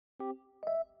All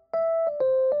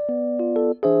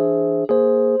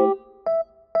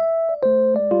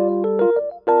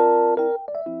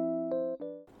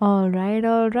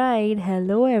right.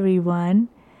 Hello, everyone.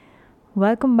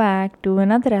 Welcome back to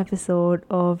another episode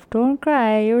of Don't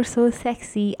Cry, You're So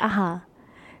Sexy. Aha,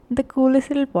 the coolest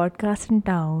little podcast in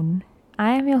town.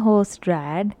 I am your host,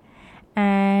 Rad,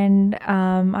 and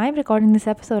I'm recording this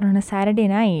episode on a Saturday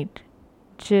night,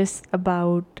 just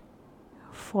about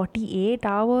 48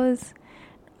 hours,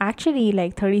 actually,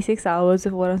 like 36 hours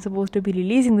before I'm supposed to be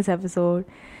releasing this episode.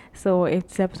 So if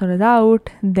this episode is out,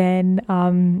 then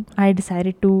I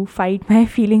decided to fight my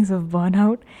feelings of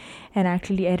burnout and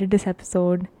actually edit this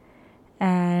episode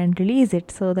and release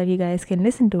it so that you guys can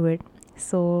listen to it.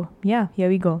 So yeah, here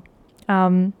we go.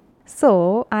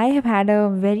 So I have had a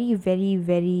very, very,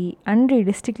 very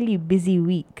unrealistically busy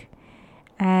week,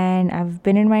 and I've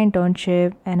been in my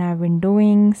internship and I've been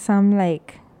doing some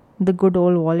like the good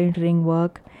old volunteering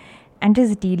work and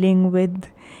just dealing with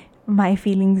my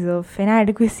feelings of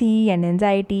inadequacy and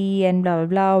anxiety and blah blah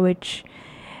blah, which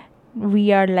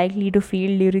we are likely to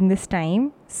feel during this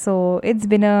time. So it's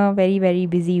been a very, very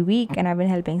busy week, and I've been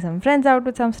helping some friends out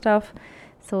with some stuff.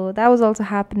 So that was also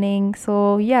happening.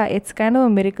 So yeah, it's kind of a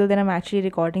miracle that I'm actually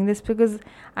recording this, because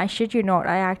I shit you not,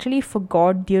 I actually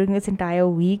forgot during this entire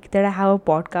week that I have a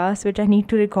podcast which I need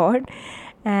to record.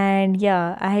 And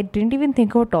yeah, I didn't even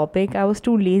think of a topic. I was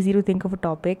too lazy to think of a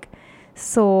topic.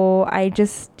 So I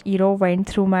just, went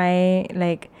through my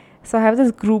so I have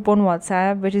this group on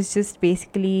WhatsApp which is just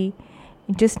basically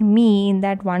just me in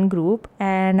that one group,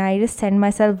 and I just send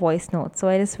myself voice notes. So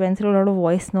I just went through a lot of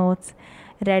voice notes,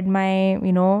 read my,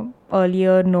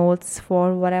 earlier notes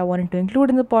for what I wanted to include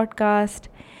in the podcast,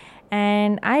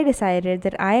 and I decided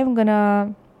that I am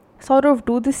gonna sort of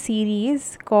do this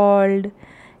series called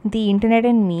The Internet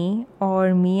and Me,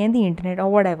 or Me and the Internet, or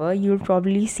whatever. You'll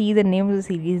probably see the name of the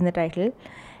series in the title.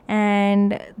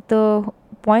 And the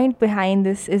point behind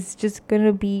this is just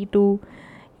gonna be to,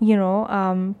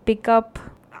 pick up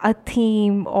a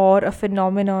theme or a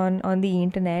phenomenon on the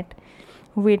internet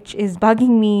which is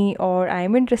bugging me, or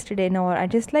I'm interested in, or I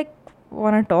just like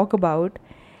want to talk about.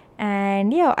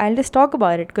 And yeah, I'll just talk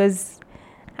about it because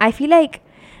I feel like,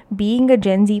 being a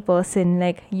Gen Z person,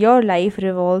 like, your life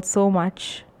revolves so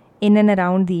much in and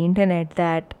around the internet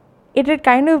that it would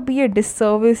kind of be a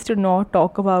disservice to not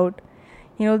talk about,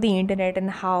 the internet and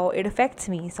how it affects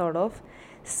me, sort of.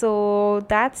 So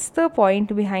that's the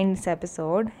point behind this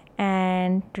episode.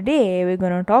 And today we're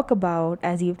going to talk about,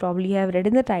 as you probably have read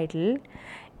in the title,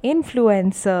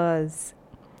 influencers.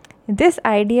 This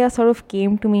idea sort of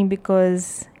came to me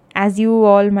because, as you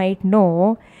all might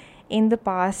know, in the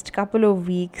past couple of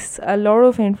weeks, a lot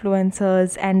of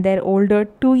influencers and their older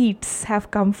tweets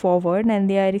have come forward, and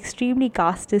they are extremely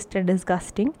casteist and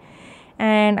disgusting.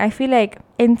 And I feel like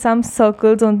in some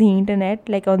circles on the internet,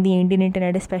 like on the Indian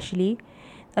internet especially,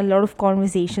 a lot of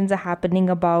conversations are happening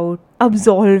about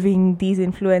absolving these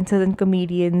influencers and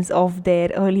comedians of their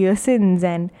earlier sins,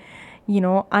 and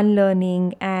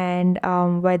unlearning, and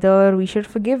whether we should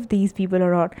forgive these people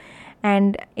or not.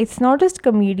 And it's not just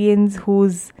comedians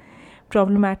whose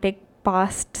problematic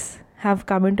pasts have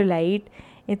come into light.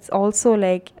 It's also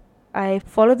like, I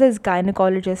follow this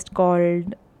gynecologist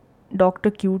called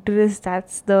Dr. Cuterus,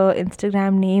 that's the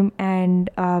Instagram name, and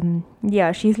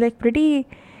yeah, she's like pretty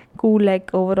cool,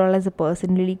 like overall as a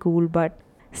person, really cool. But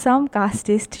some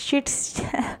casteist shit,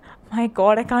 my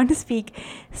god, I can't speak.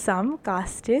 Some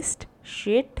casteist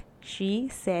shit she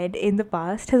said in the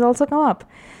past has also come up.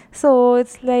 So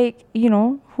it's like,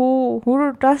 who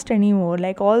to trust anymore?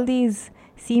 Like, all these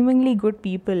seemingly good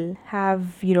people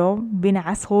have, been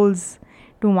assholes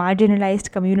to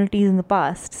marginalized communities in the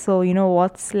past. So,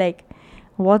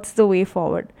 what's the way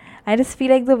forward? I just feel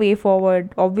like the way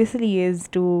forward obviously is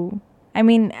to, I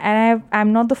mean, and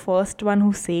I'm not the first one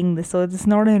who's saying this, so it's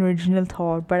not an original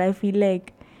thought, but I feel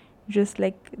like, just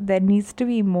like, there needs to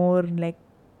be more like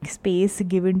space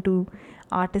given to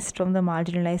artists from the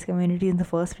marginalized community in the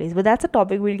first place. But that's a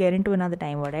topic we'll get into another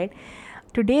time, alright?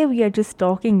 Today we are just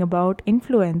talking about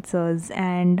influencers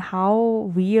and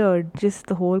how weird just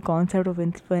the whole concept of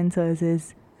influencers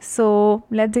is. So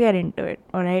let's get into it,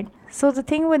 alright? So the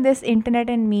thing with this Internet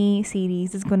and Me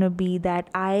series is gonna be that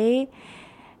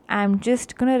I'm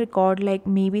just gonna record like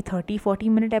maybe 30-40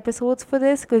 minute episodes for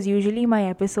this, because usually my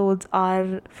episodes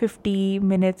are 50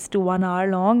 minutes to 1 hour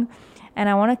long, and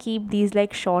I want to keep these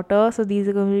like shorter. So these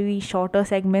are going to be shorter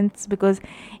segments, because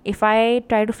if I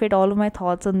try to fit all of my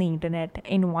thoughts on the internet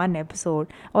in one episode,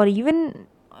 or even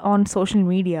on social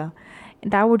media,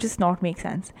 that would just not make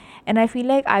sense. And I feel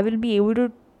like I will be able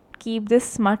to keep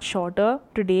this much shorter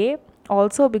today,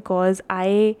 also because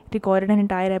I recorded an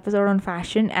entire episode on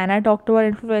fashion and I talked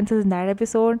about influencers in that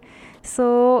episode.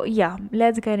 So, yeah,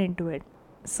 let's get into it.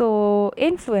 So,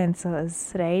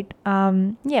 influencers, right?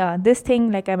 Yeah, this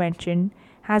thing, like I mentioned,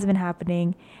 has been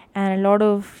happening, and a lot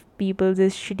of people's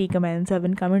shitty comments have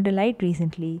been coming to light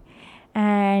recently.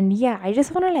 And yeah, I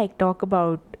just want to like talk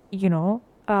about,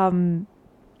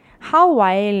 how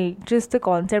wild just the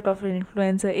concept of an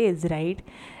influencer is, right?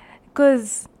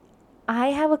 Because I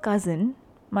have a cousin,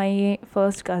 my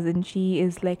first cousin, she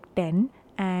is like 10,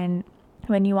 and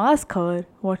when you ask her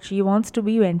what she wants to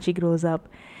be when she grows up,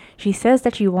 she says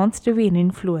that she wants to be an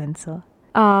influencer.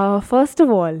 First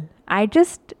of all,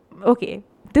 okay,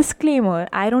 disclaimer,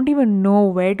 I don't even know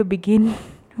where to begin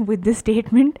with this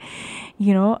statement.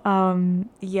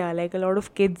 Yeah, like a lot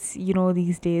of kids,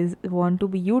 these days want to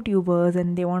be YouTubers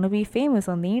and they want to be famous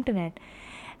on the internet.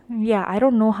 Yeah, I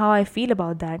don't know how I feel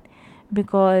about that,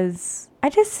 because I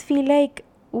just feel like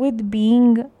with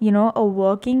being, a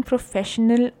working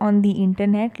professional on the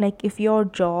internet, like if your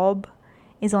job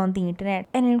is on the internet,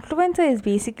 an influencer is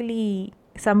basically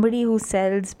somebody who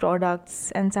sells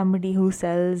products and somebody who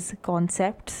sells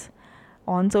concepts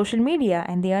on social media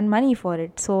and they earn money for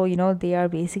it. So, they are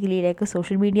basically like a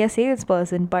social media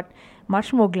salesperson, but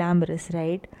much more glamorous,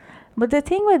 right? But the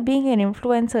thing with being an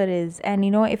influencer is, and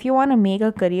if you want to make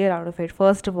a career out of it,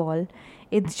 first of all,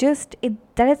 it's just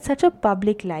that it's such a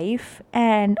public life,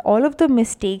 and all of the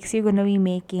mistakes you're going to be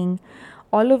making,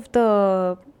 all of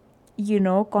the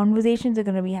conversations you're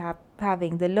going to be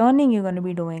having, the learning you're going to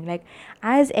be doing, like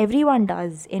as everyone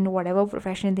does in whatever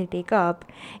profession they take up,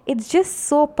 it's just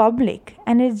so public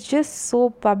and it's just so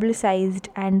publicized,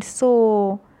 and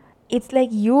so it's like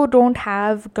you don't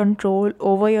have control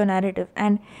over your narrative.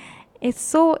 And it's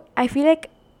so, I feel like,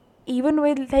 even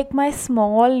with like my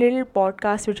small little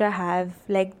podcast which I have,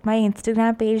 like my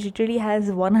Instagram page literally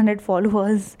has 100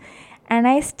 followers, and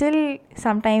I still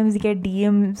sometimes get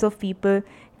DMs of people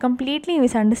completely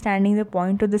misunderstanding the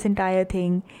point of this entire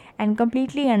thing, and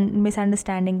completely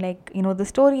misunderstanding, like, the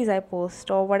stories I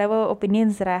post or whatever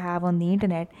opinions that I have on the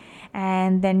internet,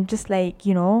 and then just like,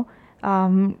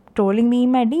 trolling me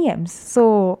in my DMs.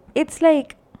 So it's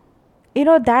like,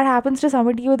 that happens to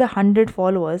somebody with 100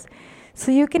 followers.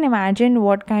 So you can imagine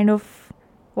what's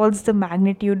the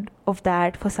magnitude of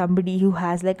that for somebody who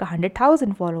has like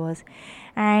 100,000 followers.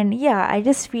 And yeah, I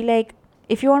just feel like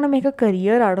if you want to make a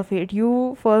career out of it,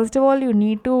 you first of all, you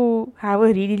need to have a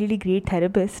really, really great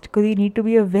therapist, because you need to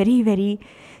be a very, very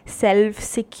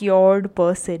self-secured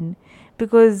person,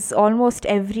 because almost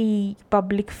every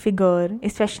public figure,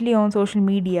 especially on social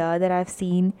media, that I've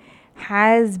seen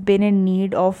has been in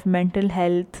need of mental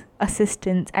health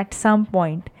assistance at some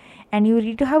point. And you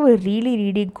need to have a really,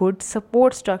 really good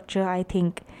support structure, I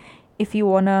think, if you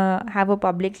want to have a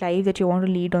public life that you want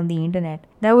to lead on the internet.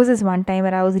 There was this one time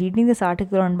where I was reading this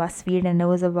article on BuzzFeed, and it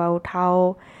was about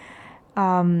how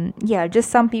yeah, just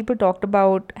some people talked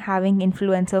about having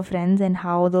influencer friends and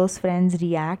how those friends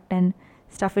react and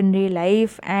stuff in real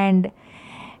life. And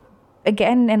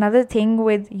again, another thing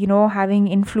with having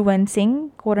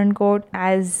influencing, quote unquote,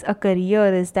 as a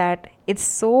career is that it's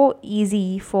so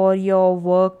easy for your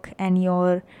work and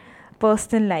your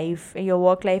personal life, your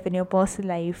work life and your personal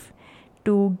life,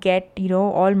 to get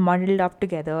all muddled up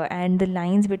together, and the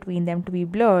lines between them to be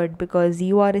blurred, because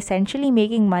you are essentially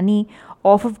making money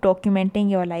off of documenting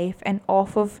your life and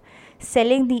off of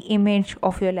selling the image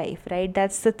of your life, right?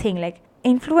 That's the thing. Like,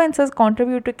 influencers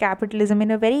contribute to capitalism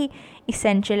in a very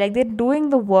essential, like they're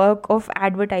doing the work of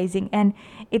advertising, and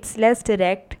it's less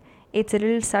direct, it's a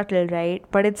little subtle, right?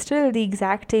 But it's still the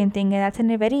exact same thing, and that's in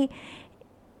a very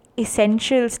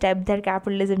essential step that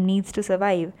capitalism needs to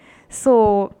survive.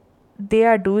 So they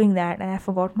are doing that, and I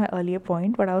forgot my earlier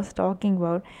point what I was talking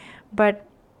about. But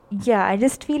yeah, I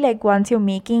just feel like once you're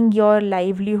making your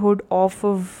livelihood off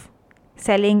of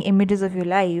selling images of your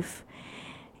life,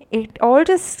 it all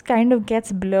just kind of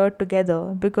gets blurred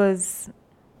together, because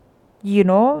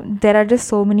there are just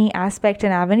so many aspects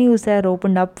and avenues that are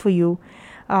opened up for you,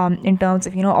 in terms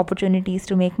of opportunities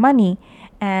to make money.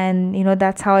 And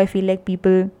that's how I feel like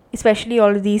people, especially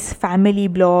all of these family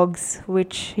blogs,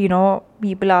 which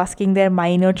people asking their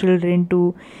minor children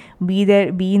to be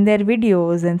in their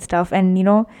videos and stuff, and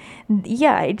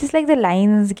yeah, it's just like the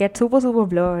lines get super, super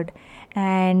blurred.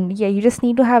 And yeah, you just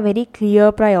need to have very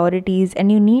clear priorities,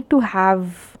 and you need to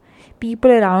have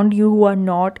people around you who are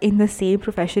not in the same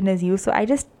profession as you. So I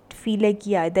just feel like,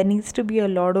 yeah, there needs to be a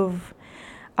lot of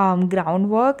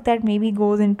groundwork that maybe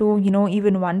goes into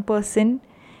even one person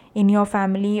in your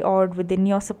family or within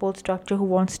your support structure who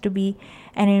wants to be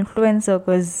an influencer,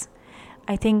 because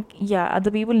I think, yeah,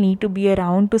 other people need to be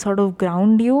around to sort of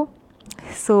ground you,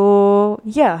 So,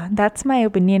 yeah, that's my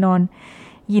opinion on,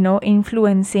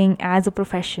 influencing as a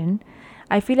profession.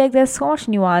 I feel like there's so much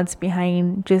nuance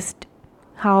behind just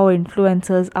how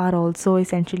influencers are also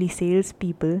essentially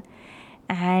salespeople.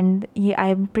 And yeah,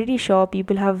 I'm pretty sure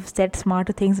people have said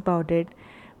smarter things about it.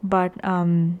 But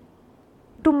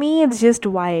to me, it's just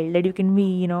wild that you can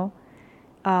be,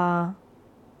 uh,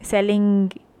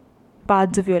 selling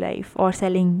parts of your life or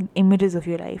selling images of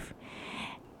your life.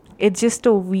 It's just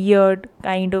a weird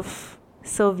kind of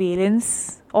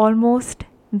surveillance almost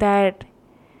that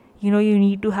you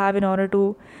need to have in order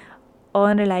to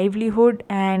earn a livelihood.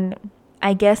 And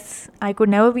I guess I could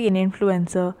never be an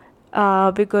influencer,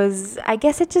 because I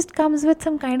guess it just comes with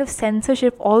some kind of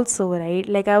censorship also, right?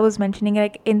 Like I was mentioning,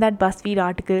 like in that BuzzFeed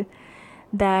article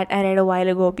that I read a while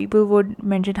ago, people would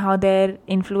mention how their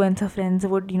influencer friends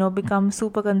would, become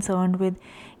super concerned with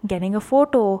getting a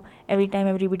photo every time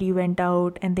everybody went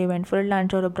out and they went for a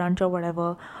lunch or a brunch or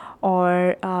whatever.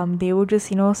 Or they would just,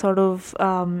 sort of,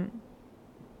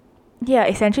 yeah,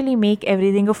 essentially make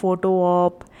everything a photo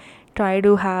op, try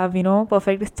to have,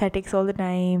 perfect aesthetics all the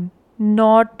time,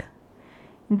 not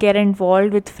get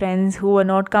involved with friends who are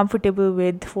not comfortable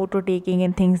with photo taking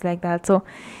and things like that. So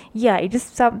yeah, it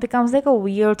just becomes like a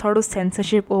weird sort of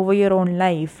censorship over your own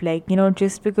life. Like,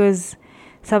 just because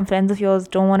some friends of yours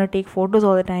don't want to take photos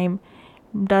all the time,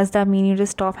 does that mean you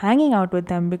just stop hanging out with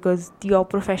them because your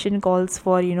profession calls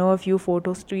for, a few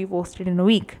photos to be posted in a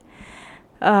week?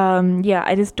 Yeah,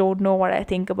 I just don't know what I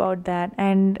think about that.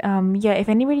 And yeah, if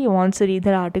anybody wants to read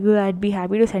that article, I'd be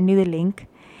happy to send you the link.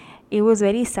 It was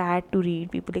very sad to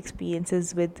read people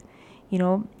experiences with,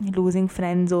 losing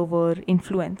friends over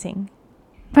influencing.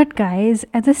 But guys,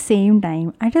 at the same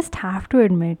time, I just have to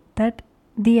admit that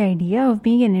the idea of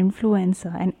being an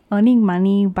influencer and earning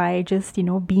money by just,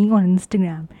 being on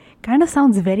Instagram kind of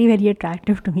sounds very, very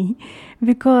attractive to me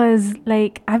because,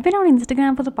 like, I've been on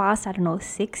Instagram for the past, I don't know,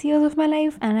 6 years of my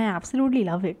life and I absolutely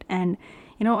love it. And,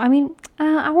 I mean,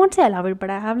 I won't say I love it, but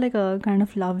I have like a kind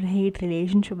of love hate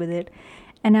relationship with it.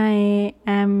 And I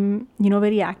am,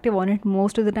 very active on it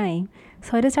most of the time.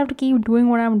 So I just have to keep doing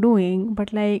what I'm doing,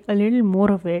 but like a little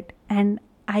more of it. And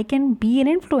I can be an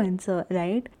influencer,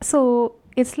 right? So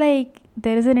it's like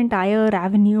there is an entire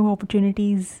avenue of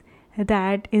opportunities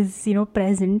that is,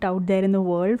 present out there in the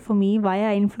world for me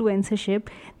via influencership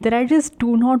that I just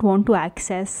do not want to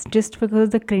access just because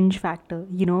of the cringe factor,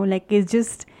 like it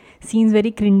just seems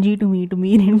very cringy to me to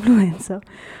be an influencer.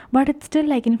 But it's still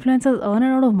like influencers earn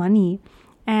a lot of money.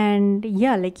 And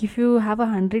yeah, like if you have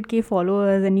 100K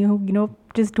followers and you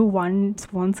just do one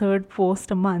sponsored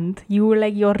post a month, you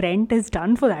like your rent is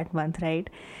done for that month, right?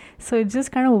 So it's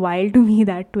just kind of wild to me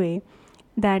that way,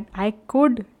 that I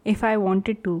could, if I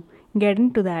wanted to, get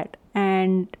into that.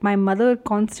 And my mother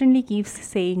constantly keeps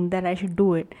saying that I should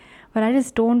do it, but I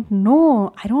just don't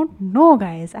know,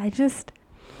 guys.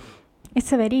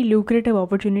 It's a very lucrative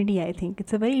opportunity. I think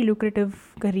it's a very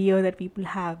lucrative career that people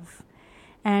have.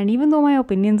 And even though my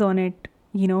opinions on it,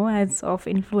 as of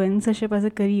influencership as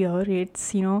a career,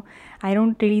 it's, I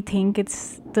don't really think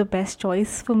it's the best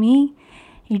choice for me.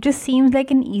 It just seems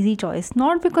like an easy choice.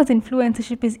 Not because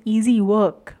influencership is easy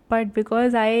work, but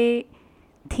because I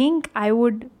think I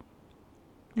would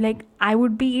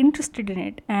be interested in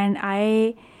it and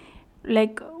I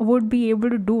like would be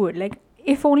able to do it. Like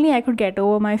if only I could get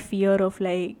over my fear of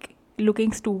like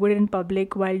looking stupid in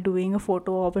public while doing a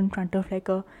photo op in front of like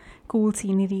a cool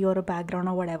scenery or a background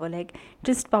or whatever, like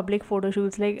just public photo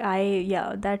shoots. Like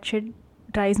yeah, that shit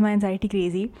drives my anxiety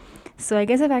crazy. So I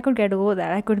guess if I could get over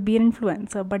that, I could be an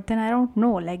influencer. But then I don't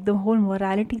know, like the whole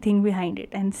morality thing behind it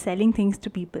and selling things to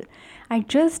people, I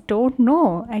just don't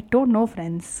know. I don't know,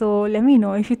 friends. So let me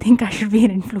know if you think I should be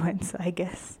an influencer, I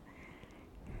guess.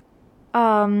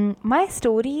 My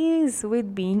stories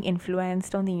with being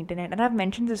influenced on the internet, and I've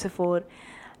mentioned this before,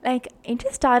 like it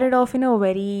just started off in a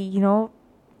very,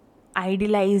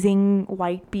 idealizing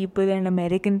white people and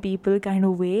American people kind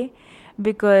of way,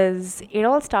 because it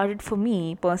all started for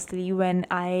me personally when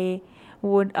I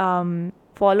would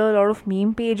follow a lot of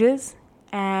meme pages.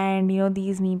 And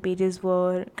these meme pages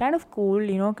were kind of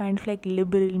cool, kind of like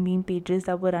liberal meme pages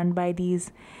that were run by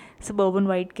these suburban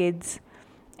white kids.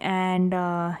 And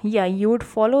yeah, you would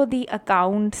follow the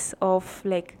accounts of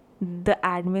like the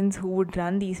admins who would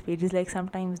run these pages. Like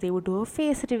sometimes they would do a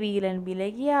face reveal and be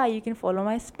like, yeah, you can follow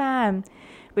my spam,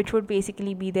 which would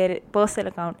basically be their personal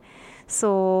account.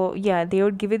 So yeah, they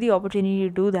would give you the opportunity to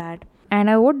do that, and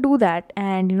I would do that.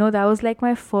 And that was like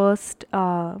my first,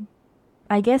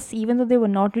 I guess, even though they were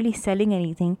not really selling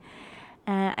anything.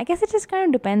 I guess it just kind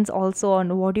of depends also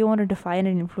on what you want to define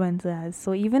an influencer as.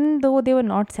 So even though they were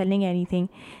not selling anything,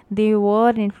 they were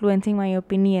influencing my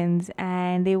opinions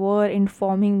and they were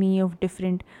informing me of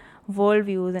different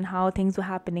worldviews and how things were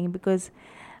happening. Because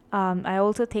I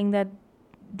also think that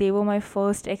they were my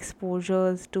first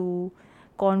exposures to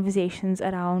conversations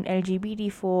around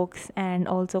LGBT folks and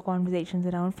also conversations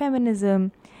around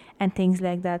feminism and things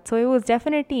like that. So it was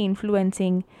definitely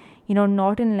influencing,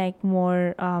 not in like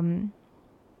more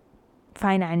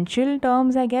financial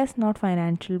terms, I guess, not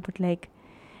financial, but like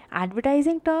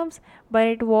advertising terms, but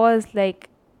it was like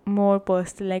more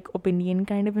personal, like opinion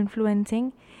kind of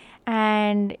influencing.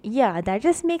 And yeah, that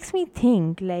just makes me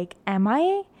think like, am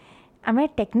I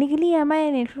technically, am I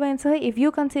an influencer if you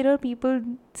consider people's,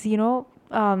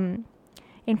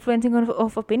 influencing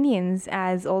of opinions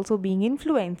as also being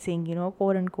influencing,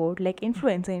 quote unquote, like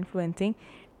influencing,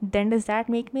 then does that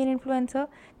make me an influencer?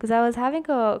 Because I was having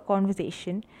a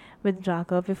conversation with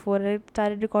Raka before I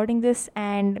started recording this,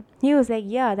 and he was like,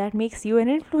 yeah, that makes you an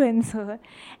influencer.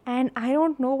 And I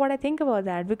don't know what I think about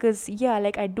that, because yeah,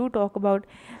 like I do talk about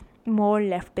more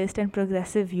leftist and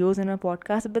progressive views in a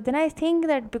podcast, but then I think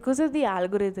that because of the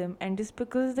algorithm and just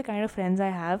because of the kind of friends I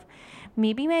have,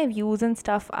 maybe my views and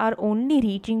stuff are only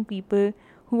reaching people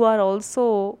who are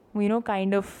also,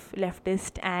 kind of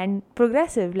leftist and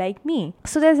progressive like me.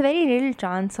 So there's very little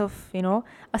chance of,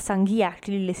 a Sanghi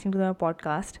actually listening to my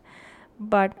podcast.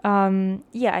 But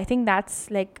yeah, I think that's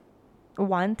like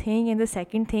one thing. And the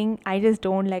second thing, I just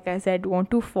don't, like I said, want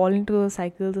to fall into those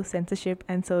cycles of censorship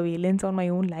and surveillance on my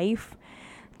own life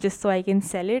just so I can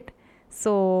sell it.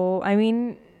 So I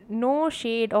mean, no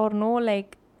shade or no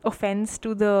like offense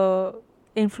to the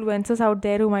influencers out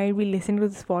there who might be listening to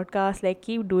this podcast. Like,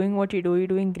 keep doing what you do, you're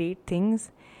doing great things.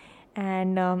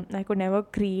 And I could never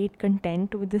create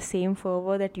content with the same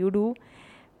fervor that you do.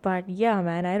 But yeah,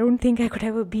 man, I don't think I could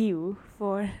ever be you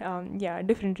for yeah,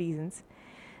 different reasons.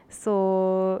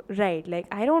 So right, like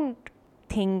I don't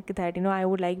think that, I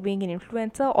would like being an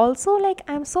influencer. Also, like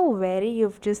I'm so wary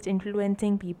of just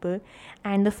influencing people,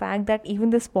 and the fact that even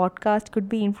this podcast could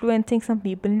be influencing some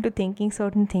people into thinking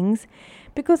certain things,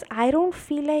 because I don't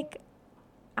feel like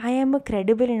I am a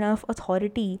credible enough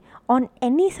authority on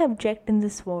any subject in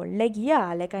this world. Like,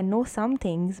 yeah, like I know some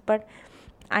things, but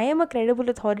I am a credible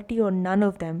authority on none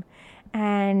of them.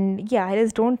 And yeah, I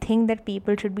just don't think that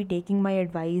people should be taking my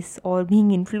advice or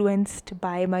being influenced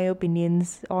by my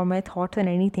opinions or my thoughts on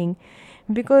anything,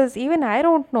 because even I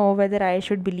don't know whether I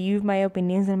should believe my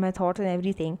opinions and my thoughts and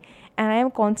everything. And I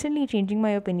am constantly changing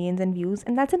my opinions and views,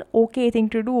 and that's an okay thing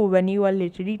to do when you are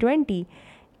literally 20.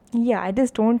 Yeah, I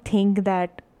just don't think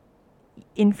that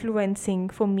influencing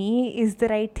for me is the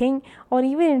right thing, or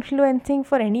even influencing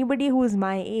for anybody who's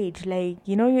my age. Like,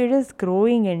 you're just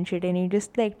growing and shit and you're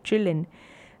just like chilling,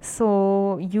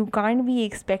 so you can't be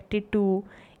expected to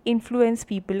influence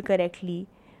people correctly.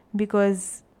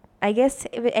 Because I guess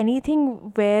if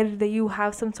anything where you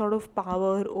have some sort of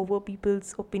power over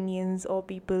people's opinions or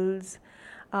people's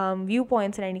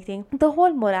viewpoints or anything, the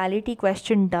whole morality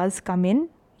question does come in,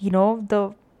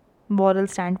 the moral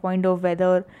standpoint of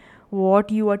whether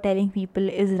what you are telling people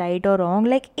is right or wrong.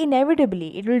 Like,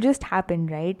 inevitably it will just happen,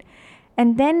 right?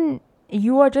 And then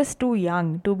you are just too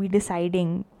young to be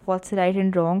deciding what's right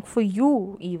and wrong for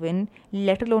you, even,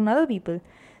 let alone other people.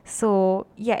 So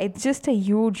yeah, it's just a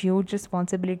huge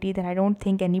responsibility that I don't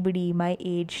think anybody my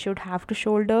age should have to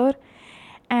shoulder.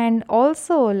 And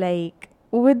also, like,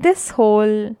 with this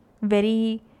whole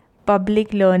very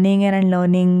public learning and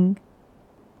unlearning,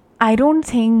 I don't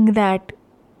think that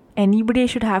anybody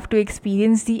should have to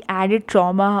experience the added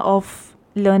trauma of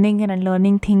learning and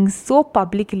unlearning things so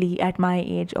publicly at my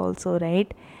age also,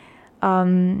 right?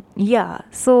 Yeah,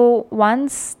 so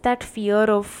once that fear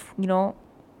of,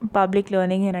 public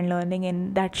learning and unlearning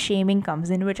and that shaming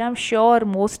comes in, which I'm sure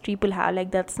most people have,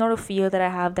 like that's not a fear that I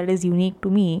have that is unique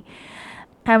to me.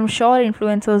 I'm sure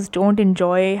influencers don't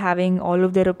enjoy having all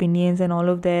of their opinions and all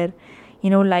of their,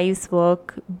 life's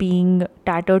work being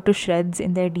tattered to shreds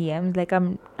in their DMs. Like,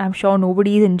 I'm sure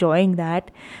nobody is enjoying that.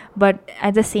 But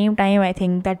at the same time, I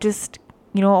think that just,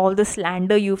 all the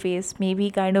slander you face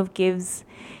maybe kind of gives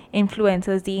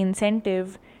influencers the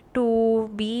incentive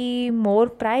to be more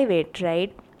private,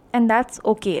 right? And that's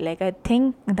okay. Like, I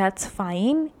think that's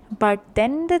fine. But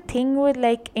then the thing with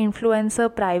like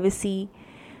influencer privacy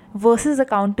versus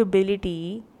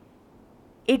accountability,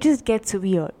 it just gets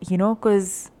weird,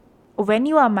 because when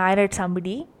you are mad at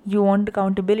somebody, you want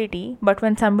accountability, but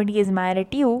when somebody is mad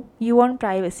at you, you want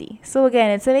privacy. So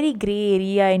again, it's a very gray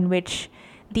area in which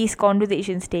these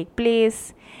conversations take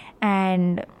place,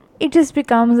 and it just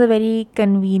becomes a very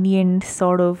convenient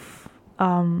sort of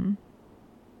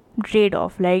trade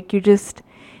off. Like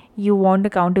you want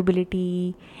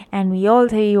accountability, and we all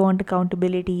say you want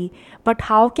accountability, but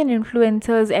how can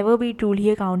influencers ever be truly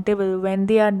accountable when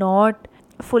they are not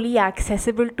fully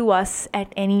accessible to us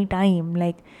at any time?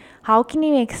 Like, how can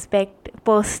you expect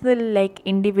personal, like,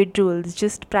 individuals,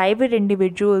 just private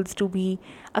individuals, to be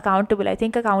accountable? I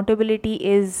think accountability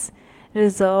is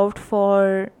reserved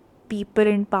for people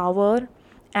in power.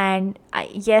 And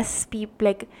yes, people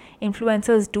like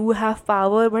influencers do have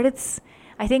power, but it's,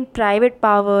 I think, private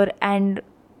power and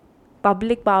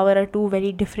public power are two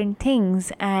very different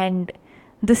things. And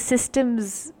the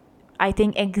systems, I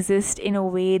think, exist in a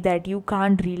way that you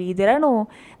can't really, there are no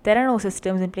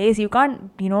systems in place. You can't,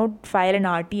 file an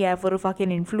RTI for a fucking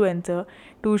influencer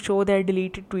to show their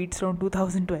deleted tweets from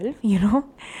 2012.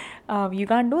 You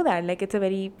can't do that. Like,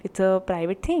 it's a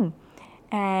private thing.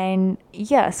 And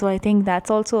yeah, so I think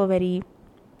that's also a very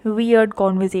weird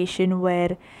conversation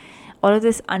where all of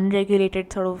this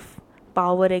unregulated sort of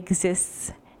power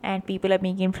exists and people are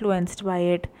being influenced by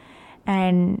it.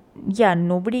 And yeah,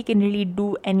 nobody can really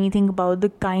do anything about the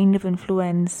kind of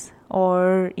influence,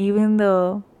 or even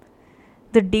the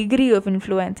degree of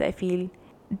influence, I feel,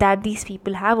 that these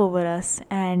people have over us.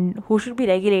 And who should be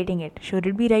regulating it? Should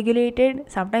it be regulated?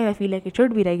 Sometimes I feel like it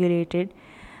should be regulated.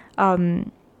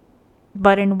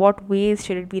 But in what ways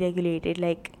should it be regulated?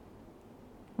 Like,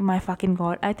 my fucking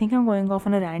god, I think I'm going off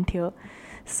on a rant here.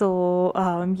 So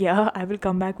yeah, I will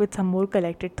come back with some more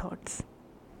collected thoughts.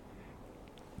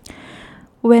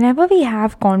 Whenever we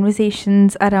have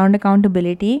conversations around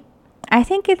accountability, I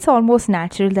think it's almost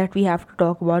natural that we have to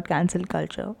talk about cancel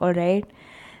culture, alright?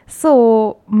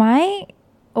 So, my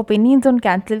opinions on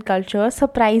cancel culture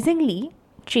surprisingly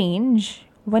change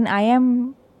when I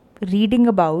am reading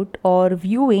about or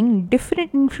viewing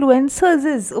different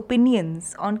influencers'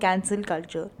 opinions on cancel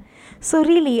culture. So,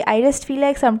 really, I just feel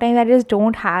like sometimes I just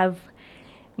don't have,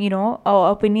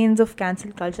 opinions of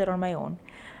cancel culture on my own.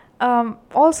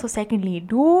 Also, secondly,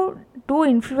 do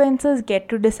influencers get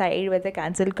to decide whether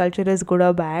cancel culture is good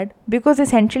or bad? Because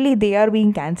essentially they are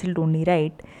being cancelled only,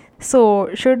 right? So,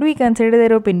 should we consider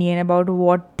their opinion about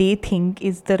what they think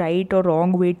is the right or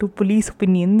wrong way to police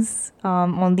opinions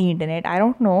on the internet? I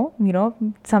don't know,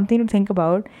 something to think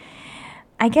about.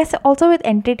 I guess also with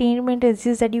entertainment, it's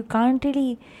just that you can't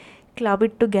really club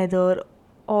it together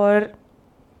or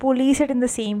police it in the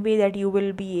same way that you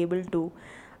will be able to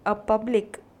a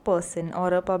public person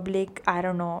or a public, I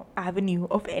don't know, avenue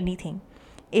of anything.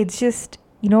 It's just,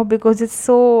 because it's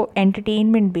so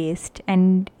entertainment based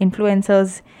and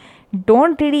influencers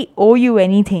don't really owe you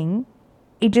anything,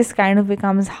 it just kind of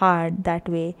becomes hard that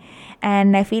way.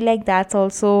 And I feel like that's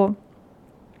also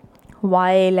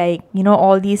why, like,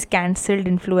 all these cancelled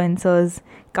influencers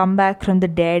come back from the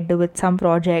dead with some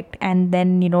project, and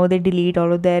then they delete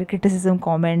all of their criticism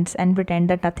comments and pretend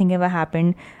that nothing ever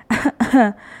happened.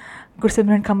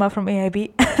 Gursimran Kamba from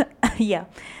AIB. Yeah,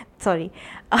 sorry.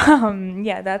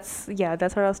 That's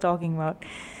what I was talking about.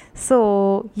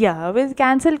 So yeah, with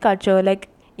cancel culture, like,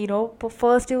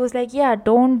 first it was like, yeah,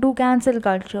 don't do cancel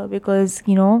culture because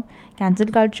cancel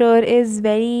culture is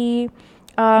very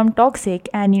toxic,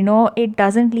 and it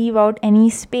doesn't leave out any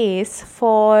space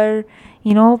for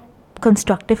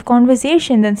constructive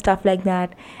conversations and stuff like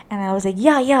that. And I was like,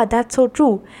 yeah, that's so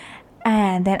true.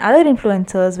 And then other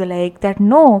influencers were like that,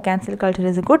 no, cancel culture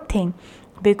is a good thing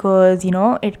because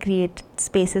it creates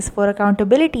spaces for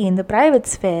accountability in the private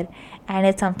sphere, and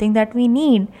it's something that we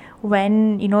need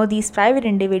when these private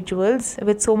individuals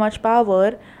with so much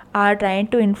power are trying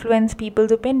to influence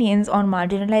people's opinions on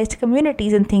marginalized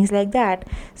communities and things like that.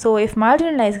 So if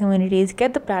marginalized communities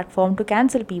get the platform to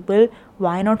cancel people,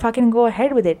 why not fucking go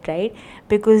ahead with it, right?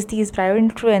 Because these private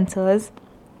influencers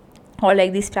or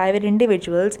like these private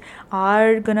individuals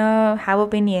are gonna have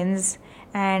opinions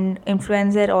and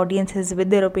influence their audiences with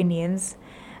their opinions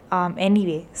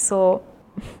anyway. So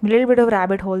a little bit of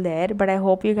rabbit hole there, but I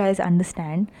hope you guys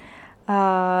understand.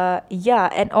 Yeah,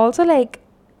 and also, like,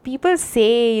 people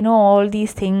say all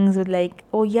these things with like,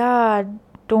 oh yeah,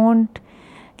 don't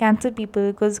cancel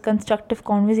people because constructive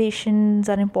conversations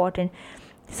are important.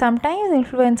 Sometimes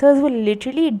influencers will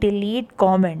literally delete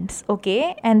comments,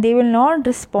 okay, and they will not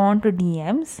respond to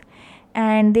DMs,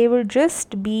 and they will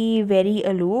just be very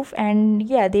aloof, and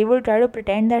yeah, they will try to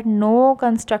pretend that no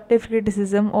constructive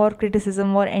criticism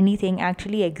or anything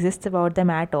actually exists about them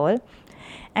at all.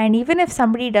 And even if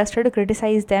somebody does try to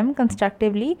criticize them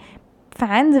constructively,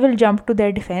 fans will jump to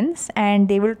their defense and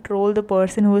they will troll the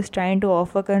person who is trying to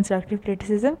offer constructive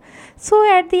criticism. So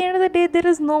at the end of the day, there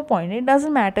is no point. It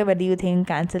doesn't matter whether you think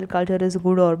cancel culture is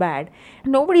good or bad.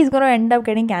 Nobody's going to end up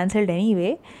getting cancelled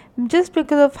anyway, just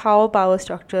because of how power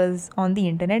structures on the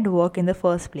internet work in the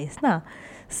first place. Nah.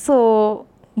 So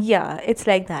yeah, it's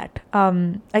like that.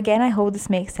 Again, I hope this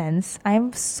makes sense.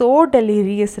 I'm so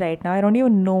delirious right now. I don't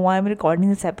even know why I'm recording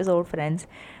this episode, friends,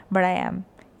 but I am.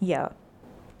 Yeah.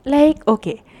 Like,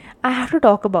 okay, I have to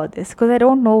talk about this because I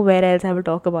don't know where else I will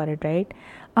talk about it, right?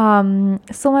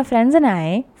 So my friends and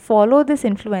I follow this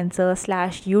influencer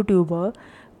slash YouTuber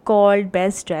called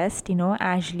Best Dressed,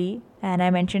 Ashley, and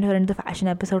I mentioned her in the fashion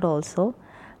episode also.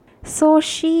 So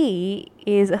she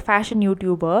is a fashion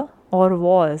YouTuber, or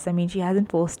was. I mean, she hasn't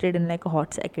posted in like a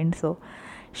hot second. So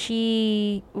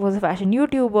she was a fashion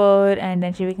YouTuber and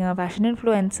then she became a fashion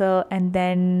influencer. And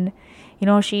then,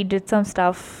 she did some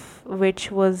stuff which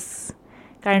was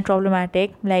kind of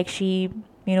problematic. Like she,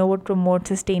 would promote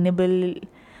sustainable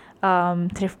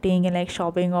thrifting and like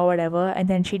shopping or whatever. And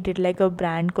then she did like a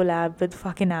brand collab with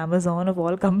fucking Amazon of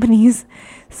all companies.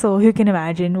 So you can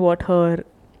imagine what her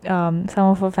some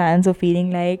of her fans are feeling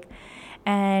like.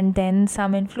 And then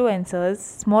some influencers,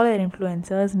 smaller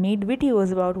influencers, made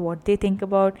videos about what they think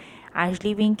about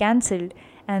Ashley being cancelled.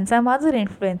 And some other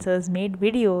influencers made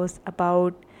videos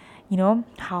about,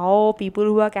 how people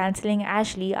who are cancelling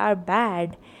Ashley are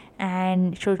bad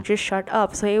and should just shut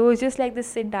up. So it was just like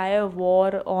this entire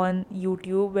war on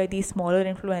YouTube where these smaller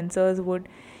influencers would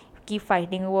keep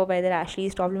fighting over whether Ashley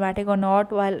is problematic or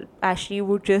not, while Ashley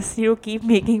would just, keep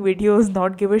making videos,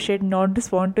 not give a shit, not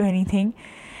respond to anything.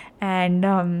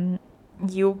 And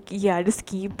just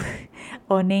keep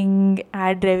earning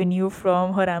ad revenue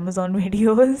from her Amazon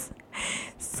videos.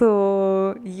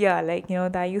 So yeah, like,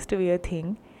 that used to be a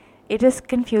thing. It just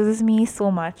confuses me so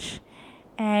much.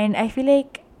 And I feel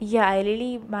like, yeah,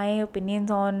 my opinions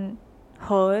on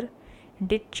her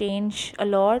did change a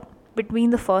lot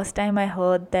between the first time I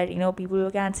heard that, people were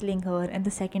cancelling her, and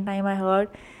the second time I heard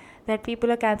that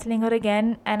people are cancelling her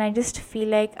again. And I just feel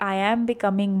like I am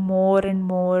becoming more and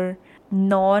more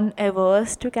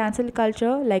non-averse to cancel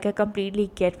culture. Like, I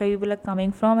completely get where people are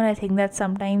coming from, and I think that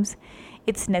sometimes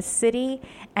it's necessary.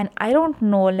 And I don't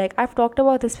know, like, I've talked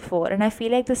about this before, and I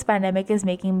feel like this pandemic is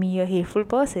making me a hateful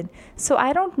person. So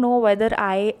I don't know whether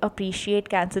I appreciate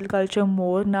cancel culture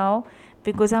more now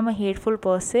because I'm a hateful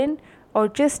person, or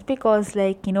just because,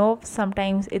 like,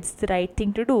 sometimes it's the right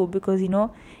thing to do, because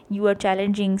you are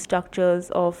challenging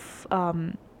structures of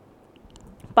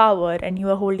power, and you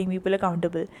are holding people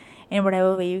accountable in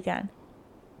whatever way you can.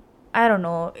 I don't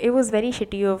know. It was very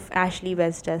shitty of Ashley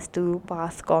Westes to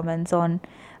pass comments on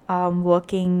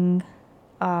working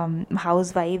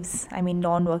housewives. I mean,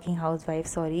 non-working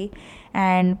housewives, sorry.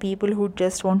 And people who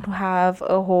just want to have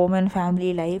a home and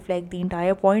family life. Like, the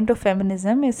entire point of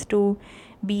feminism is to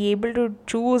be able to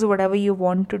choose whatever you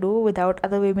want to do without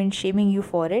other women shaming you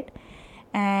for it.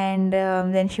 And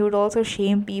then she would also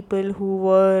shame people who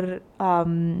were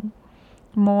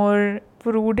more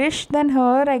prudish than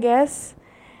her, I guess.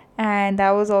 And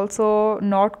that was also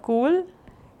not cool,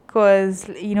 because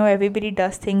everybody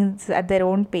does things at their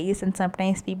own pace, and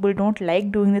sometimes people don't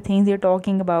like doing the things you're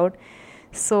talking about.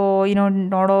 So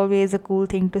not always a cool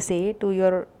thing to say to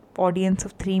your audience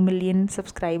of 3 million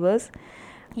subscribers.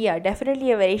 Yeah,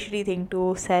 definitely a very shitty thing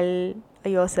to sell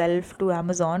yourself to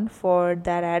Amazon for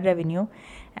that ad revenue.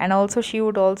 And also, she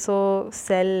would also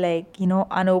sell, like,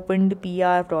 unopened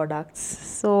PR products.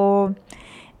 So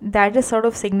that just sort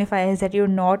of signifies that you're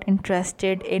not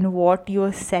interested in what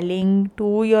you're selling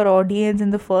to your audience in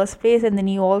the first place, and then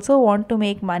you also want to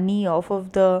make money off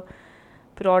of the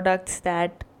products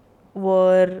that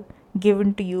were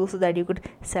given to you so that you could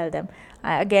sell them.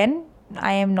 Again,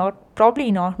 I am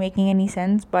probably not making any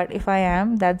sense, but if I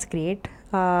am, that's great.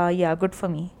 Yeah, good for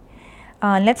me.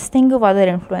 Let's think of other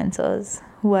influencers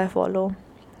who I follow.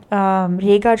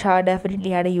 Rekha Jha definitely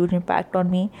had a huge impact on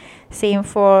me. Same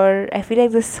for, I feel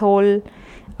like, this whole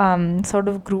sort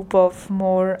of group of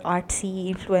more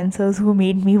artsy influencers who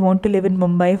made me want to live in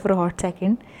Mumbai for a hot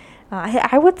second.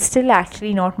 I would still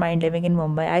actually not mind living in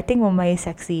Mumbai. I think Mumbai is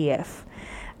sexy AF.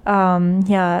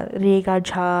 Yeah, Rekha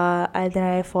Jha, then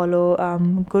I follow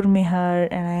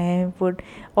Gurmehar, and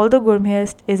although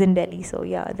Gurmehar is in Delhi, so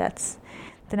yeah,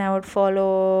 then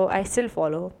I still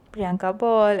follow Priyanka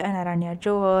Paul and Aranya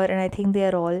Johar, and I think they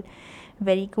are all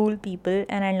very cool people,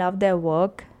 and I love their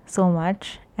work so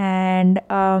much. And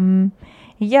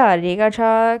yeah, Rekha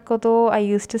Jha ko to I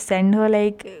used to send her,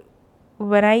 like,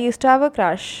 when I used to have a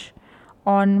crush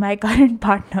on my current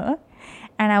partner,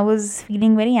 and I was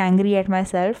feeling very angry at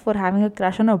myself for having a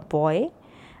crush on a boy.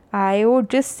 I would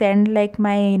just send like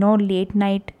my, late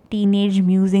night teenage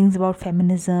musings about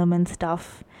feminism and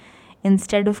stuff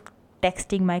instead of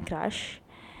texting my crush.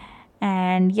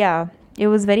 And yeah, it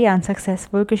was very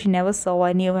unsuccessful because she never saw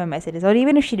any of my messages, or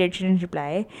even if she did, she didn't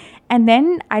reply. And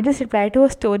then I just replied to her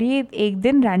story ek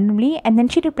din randomly, and then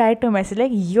she replied to a message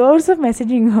like years of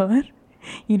messaging her,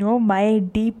 my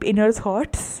deep inner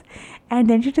thoughts. And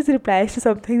then she just replies to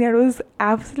something that was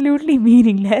absolutely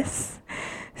meaningless.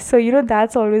 So,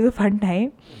 that's always a fun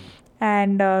time.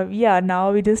 And yeah,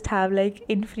 now we just have like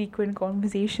infrequent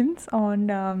conversations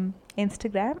on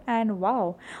Instagram. And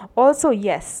wow, also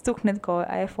yes, Sukhnat Kaur,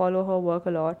 I follow her work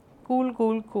a lot. Cool,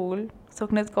 cool, cool.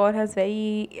 Sukhnat Kaur has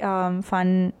very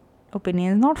fun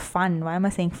opinions. Not fun, why am I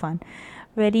saying fun?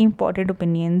 Very important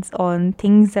opinions on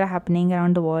things that are happening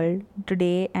around the world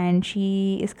today. And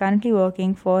she is currently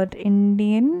working for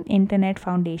Indian Internet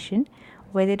Foundation,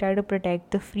 where they try to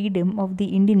protect the freedom of the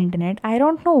Indian internet. I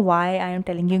don't know why I am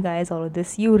telling you guys all of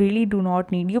this. You really do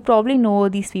not need. You probably know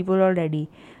these people already,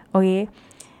 okay?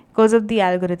 Because of the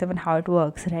algorithm and how it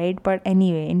works, right? But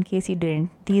anyway, in case you didn't,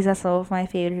 these are some of my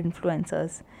favorite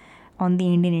influencers on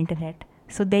the Indian internet.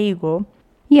 So there you go.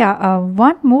 Yeah,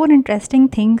 one more interesting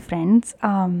thing, friends.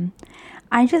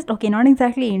 I just, okay, not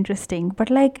exactly interesting, but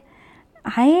like,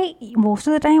 I most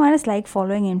of the time I just like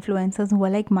following influencers who are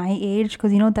like my age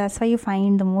because that's why you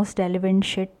find the most relevant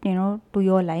shit to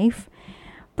your life.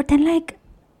 But then like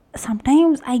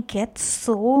sometimes I get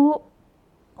so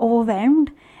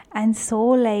overwhelmed and so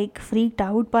like freaked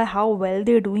out by how well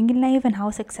they're doing in life and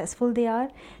how successful they are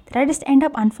that I just end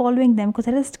up unfollowing them because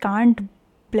I just can't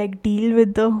like deal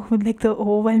with the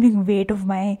overwhelming weight of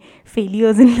my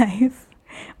failures in life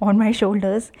on my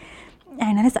shoulders,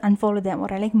 and I just unfollow them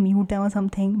or I like mute them or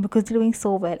something because they're doing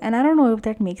so well. And I don't know if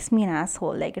that makes me an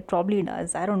asshole. Like it probably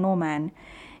does. I don't know, man.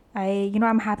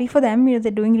 I'm happy for them.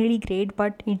 They're doing really great,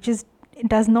 but it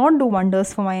does not do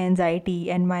wonders for my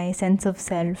anxiety and my sense of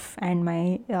self and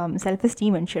my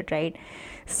self-esteem and shit, right?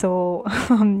 So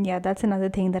yeah, that's another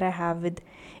thing that I have with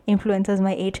influencers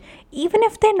my age. Even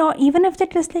if they're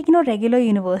just like regular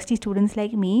university students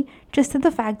like me, just the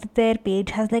fact that their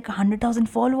page has like 100,000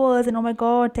 followers and oh my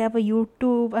god, they have a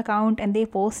YouTube account and they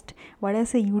post, what I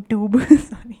say, YouTube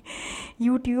sorry,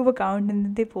 YouTube account,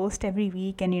 and they post every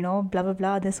week and blah blah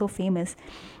blah, they're so famous,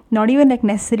 not even like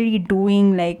necessarily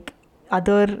doing like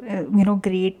other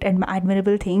great and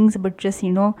admirable things, but just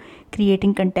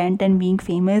creating content and being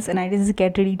famous. And I just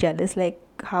get really jealous, like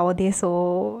how are they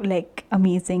so like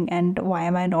amazing and why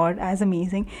am I not as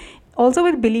amazing? Also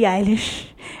with Billie Eilish.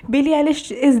 Billie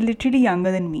Eilish is literally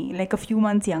younger than me, like a few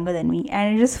months younger than me,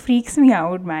 and it just freaks me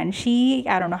out, man.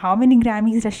 I don't know how many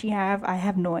Grammys does she have, I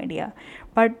have no idea.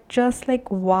 But just like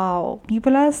wow,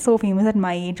 people are so famous at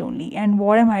my age only, and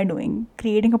what am I doing?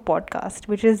 Creating a podcast,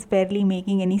 which is barely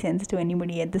making any sense to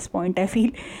anybody at this point, I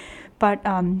feel. But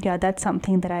yeah, that's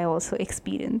something that I also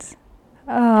experience.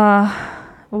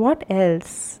 What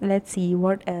else? Let's see,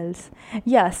 what else?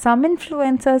 Yeah, some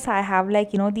influencers I have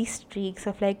like, these streaks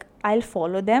of like, I'll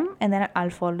follow them and then I'll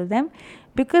follow them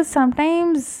because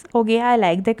sometimes, okay, I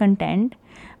like the content,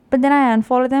 but then I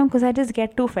unfollow them because I just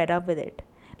get too fed up with it.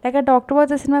 Like I talked about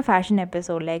this in my fashion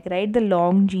episode, like, right, the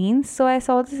long jeans. So I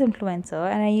saw this influencer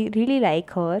and I really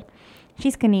like her.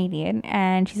 She's Canadian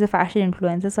and she's a fashion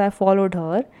influencer, so I followed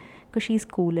her because she's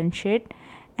cool and shit.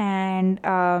 And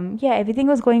yeah, everything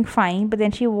was going fine, but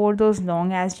then she wore those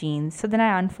long ass jeans, so then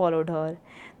I unfollowed her.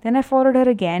 Then I followed her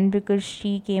again because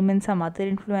she came in some other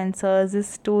influencers'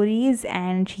 stories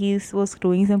and she was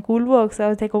doing some cool work, so I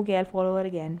was like, okay, I'll follow her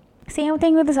again. Same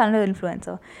thing with this another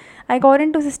influencer. I got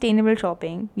into sustainable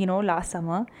shopping, last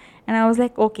summer, and I was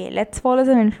like, okay, let's follow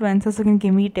some influencers who can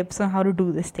give me tips on how to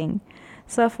do this thing.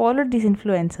 So I followed these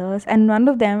influencers, and one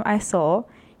of them I saw,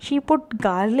 she put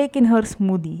garlic in her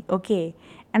smoothie, okay?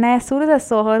 And as soon as I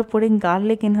saw her putting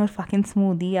garlic in her fucking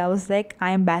smoothie, I was like,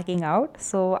 I am backing out.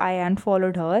 So I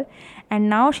unfollowed her. And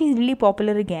now she's really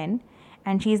popular again.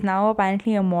 And she's now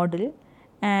apparently a model.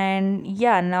 And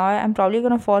yeah, now I'm probably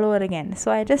going to follow her again. So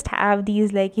I just have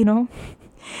these, like,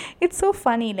 it's so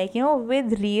funny. Like,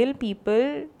 with real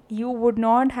people, you would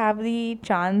not have the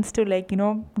chance to, like,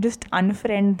 just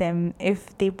unfriend them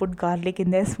if they put garlic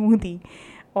in their smoothie,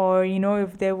 or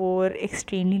if they wore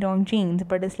extremely long jeans.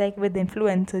 But it's like with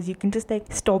influencers, you can just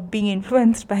like stop being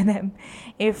influenced by them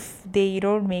if they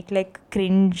make like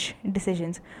cringe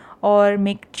decisions or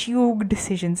make chug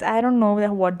decisions. I don't know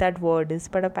what that word is,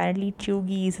 but apparently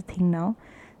chuggy is a thing now.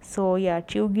 So yeah,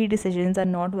 chuggy decisions are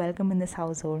not welcome in this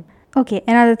household. Okay,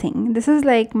 another thing. This is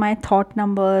like my thought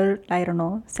number, I don't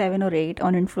know, 7 or 8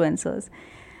 on influencers.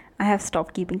 I have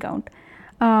stopped keeping count.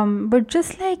 But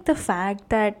just like the fact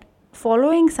that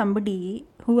following somebody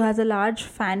who has a large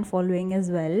fan following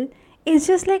as well is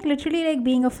just like literally like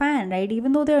being a fan, right?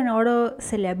 Even though they're not a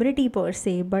celebrity per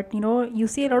se, but you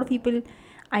see a lot of people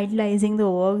idolizing the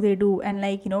work they do and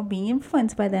like being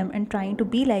influenced by them and trying to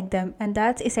be like them, and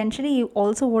that's essentially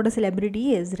also what a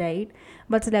celebrity is, right?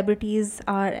 But celebrities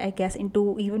are, I guess,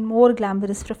 into even more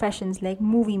glamorous professions like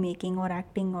movie making or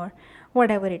acting or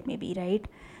whatever it may be, right?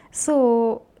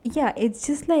 So yeah, it's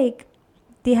just like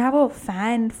they have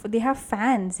fans,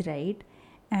 right?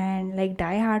 And like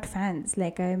die-hard fans,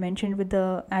 like I mentioned with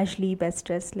the Ashley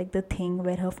Bestress, like the thing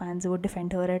where her fans would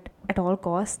defend her at all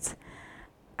costs.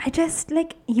 I just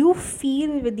like, you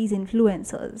feel with these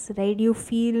influencers, right? You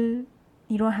feel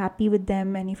happy with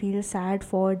them and you feel sad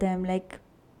for them. Like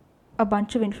a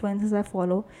bunch of influencers I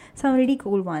follow, some really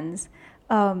cool ones.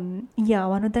 Yeah,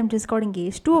 one of them just got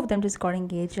engaged. Two of them just got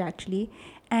engaged actually,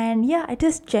 and yeah, I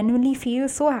just genuinely feel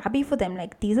so happy for them.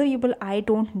 Like these are people I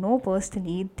don't know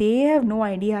personally. They have no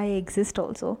idea I exist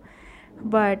also,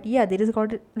 but yeah, they just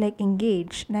got like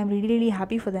engaged, and I'm really really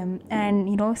happy for them.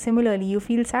 And similarly, you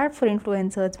feel sad for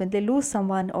influencers when they lose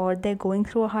someone or they're going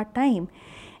through a hard time,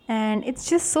 and it's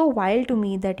just so wild to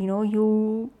me that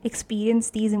you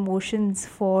experience these emotions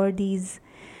for these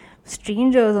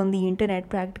strangers on the internet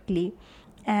practically.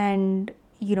 And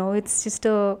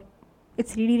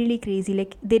it's really really crazy.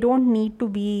 Like they don't need to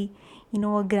be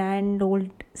a grand old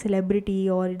celebrity,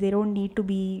 or they don't need to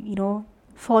be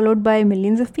followed by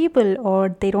millions of people,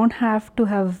 or they don't have to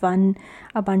have won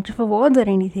a bunch of awards or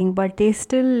anything, but they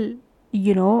still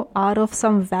are of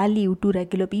some value to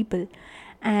regular people.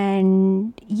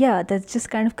 And yeah, that's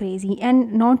just kind of crazy.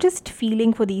 And not just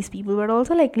feeling for these people, but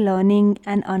also like learning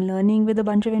and unlearning with a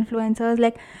bunch of influencers.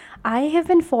 Like I have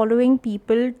been following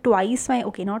people twice my,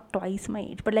 okay, not twice my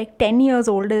age, but like 10 years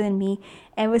older than me,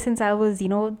 ever since I was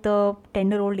the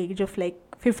tender old age of like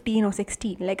 15 or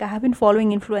 16. Like I have been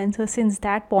following influencers since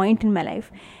that point in my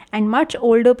life, and much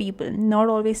older people, not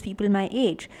always people my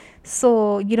age.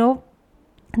 So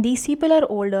these people are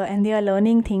older and they are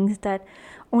learning things that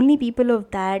only people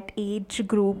of that age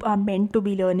group are meant to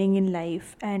be learning in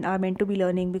life, and are meant to be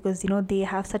learning because they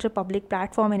have such a public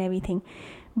platform and everything.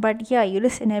 But yeah, you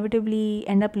just inevitably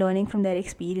end up learning from their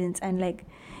experience. And like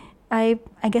I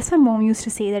guess my mom used to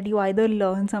say that you either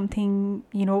learn something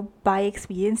by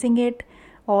experiencing it,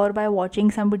 or by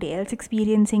watching somebody else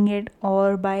experiencing it,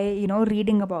 or by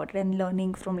reading about it and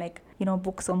learning from like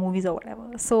books or movies or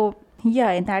whatever. So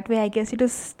yeah, in that way I guess you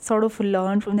just sort of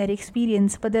learn from their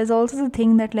experience. But there's also the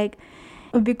thing that like,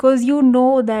 because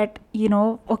that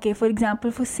okay, for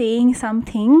example, for saying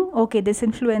something, okay, this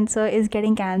influencer is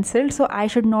getting cancelled, so I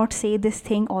should not say this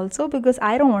thing also because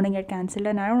I don't want to get cancelled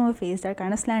and I don't want to face that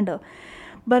kind of slander.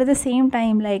 But at the same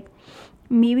time, like,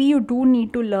 maybe you do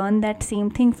need to learn that same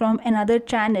thing from another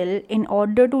channel in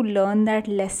order to learn that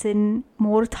lesson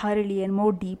more thoroughly and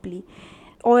more deeply.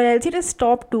 Or else you just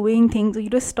stop doing things, or you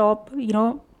just stop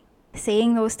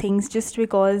saying those things just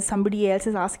because somebody else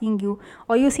is asking you,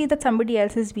 or you see that somebody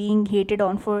else is being hated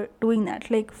on for doing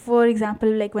that. Like for example,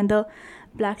 like when the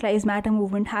Black Lives Matter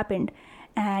movement happened,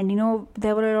 and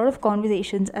there were a lot of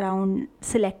conversations around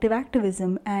selective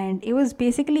activism, and it was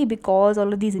basically because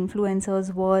all of these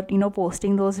influencers were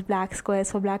posting those black squares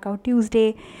for Blackout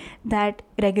Tuesday, that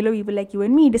regular people like you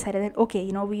and me decided that okay,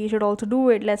 we should also do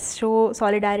it, let's show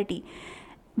solidarity.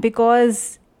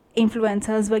 Because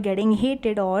influencers were getting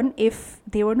hated on if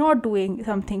they were not doing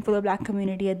something for the black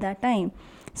community at that time.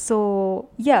 So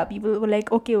yeah, people were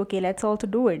like, okay, let's also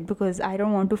do it because I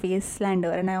don't want to face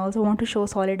slander and I also want to show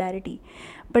solidarity.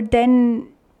 But then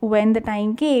when the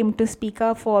time came to speak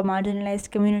up for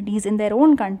marginalized communities in their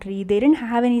own country, they didn't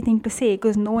have anything to say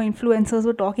because no influencers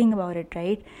were talking about it,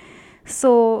 right?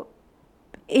 So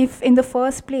if in the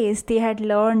first place they had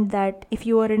learned that if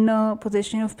you are in a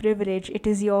position of privilege, it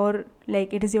is your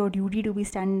duty to be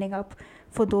standing up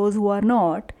for those who are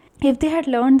not. If they had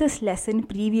learned this lesson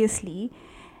previously,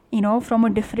 from a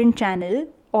different channel,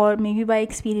 or maybe by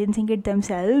experiencing it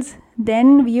themselves,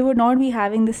 then we would not be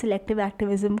having this selective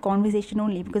activism conversation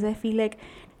only. Because I feel like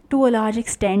to a large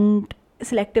extent,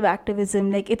 selective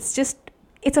activism, like it's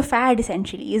a fad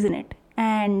essentially, isn't it?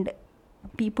 And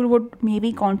people would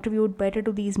maybe contribute better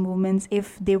to these movements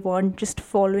if they weren't just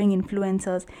following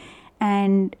influencers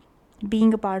and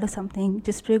being a part of something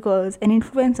just because an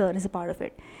influencer is a part of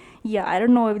it. Yeah, I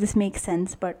don't know if this makes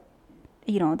sense, but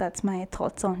that's my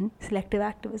thoughts on selective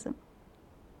activism.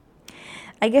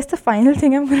 I guess the final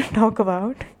thing I'm going to talk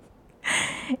about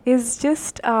is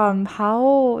just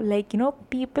how, like,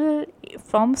 people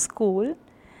from school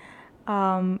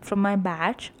from my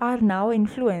batch are now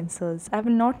influencers. I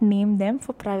will not name them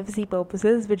for privacy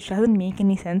purposes, which doesn't make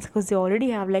any sense because they already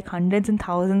have like hundreds and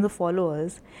thousands of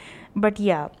followers. But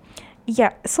yeah,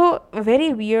 so a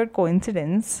very weird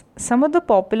coincidence. Some of the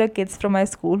popular kids from my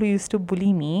school who used to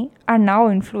bully me are now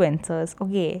influencers,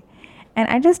 okay? And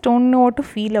I just don't know what to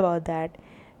feel about that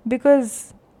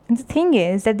because the thing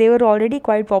is that they were already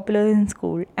quite popular in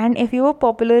school. And if you were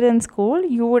popular in school,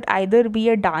 you would either be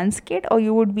a dance kid or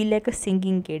you would be like a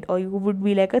singing kid or you would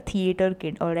be like a theater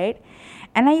kid, alright?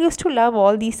 And I used to love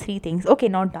all these three things. Okay,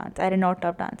 not dance. I did not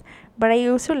love dance. But I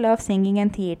used to love singing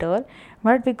and theater.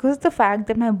 But because the fact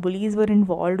that my bullies were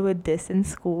involved with this in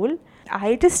school,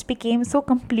 I just became so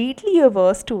completely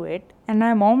averse to it. And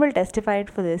my mom will testify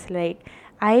for this. Like,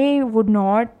 I would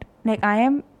not, like, I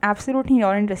am absolutely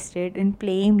not interested in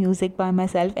playing music by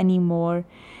myself anymore.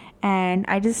 And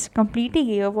I just completely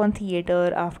gave up on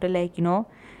theater after, like,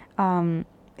 um,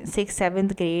 sixth,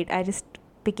 seventh grade. I just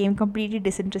became completely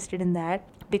disinterested in that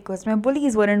because my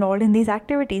bullies were involved in these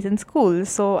activities in school.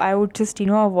 So I would just,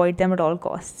 avoid them at all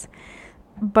costs.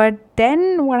 But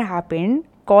then what happened?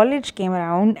 College came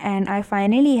around, and I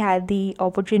finally had the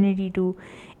opportunity to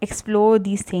explore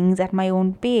these things at my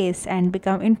own pace and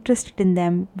become interested in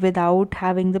them without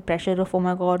having the pressure of, oh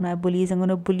my god, my bullies are going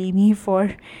to bully me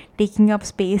for taking up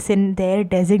space in their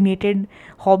designated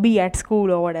hobby at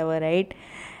school or whatever, right?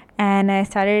 And I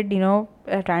started,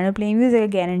 trying to play music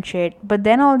again and shit. But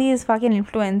then all these fucking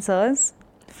influencers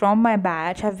from my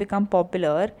batch have become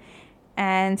popular,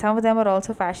 and some of them are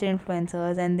also fashion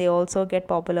influencers, and they also get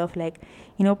popular of like,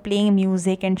 playing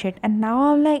music and shit. And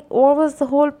now I'm like, what was the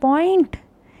whole point?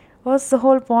 What's the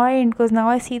whole point? Because now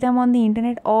I see them on the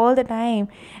internet all the time,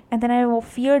 and then I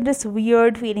fear this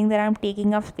weird feeling that I'm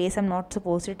taking up space I'm not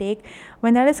supposed to take,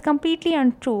 when that is completely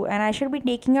untrue, and I should be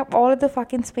taking up all of the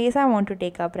fucking space I want to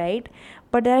take up, right?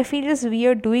 But then I feel just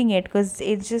weird doing it because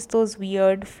it's just those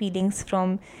weird feelings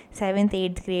from seventh,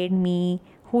 eighth grade me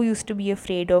who used to be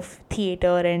afraid of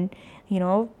theater and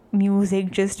music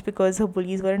just because her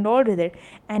bullies were involved with it,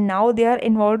 and now they are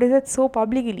involved with it so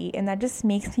publicly, and that just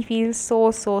makes me feel so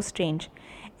strange.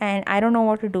 And I don't know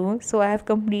what to do, so I have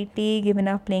completely given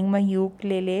up playing my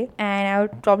ukulele, and I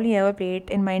would probably never play it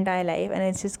in my entire life, and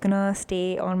it's just gonna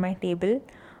stay on my table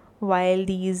while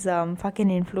these fucking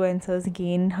influencers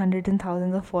gain hundreds and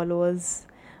thousands of followers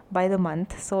by the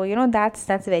month. So that's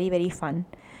very fun.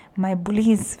 My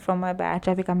bullies from my batch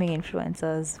are becoming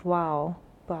influencers. Wow.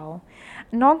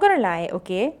 Not gonna lie,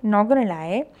 okay? Not gonna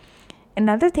lie.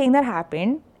 Another thing that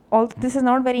happened, although this is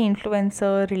not very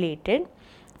influencer related,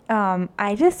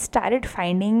 I just started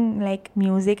finding like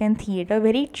music and theater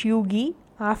very chuggy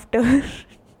after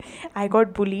I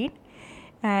got bullied,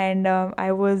 and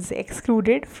I was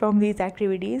excluded from these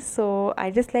activities. So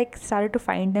I just like started to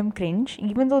find them cringe,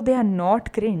 even though they are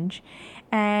not cringe.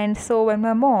 And so when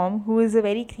my mom, who is a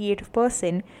very creative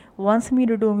person, wants me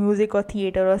to do music or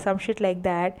theater or some shit like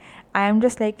that, I am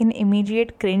just like in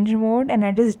immediate cringe mode, and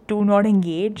I just do not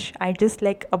engage. I just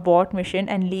like abort mission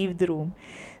and leave the room.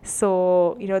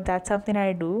 So that's something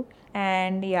I do.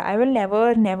 And yeah, I will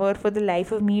never for the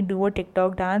life of me do a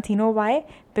TikTok dance. You know why?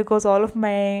 Because all of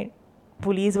my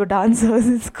bullies were dancers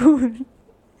in school.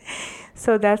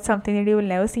 So that's something that you will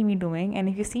never see me doing. And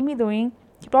if you see me doing,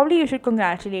 probably you should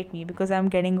congratulate me because I'm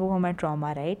getting over my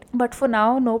trauma, right? But for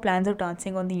now, no plans of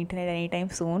dancing on the internet anytime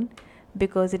soon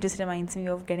because it just reminds me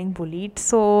of getting bullied.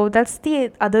 So that's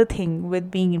the other thing with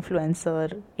being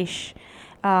influencer ish.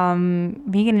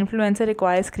 Being an influencer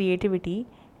requires creativity,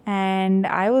 and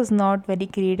I was not very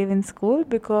creative in school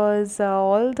because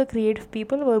all the creative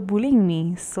people were bullying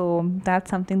me. So that's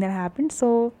something that happened.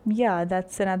 So yeah,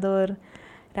 that's another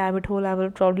rabbit hole I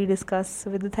will probably discuss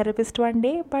with the therapist one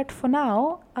day. But for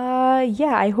now,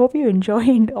 yeah, I hope you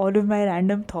enjoyed all of my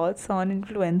random thoughts on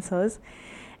influencers.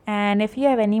 And if you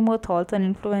have any more thoughts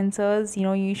on influencers,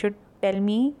 you should tell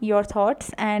me your thoughts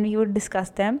and we would discuss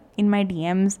them in my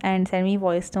DMs and send me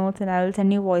voice notes, and I will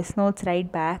send you voice notes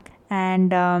right back.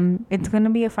 And it's gonna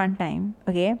be a fun time.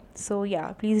 Okay, so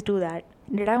yeah, please do that.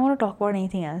 Did I want to talk about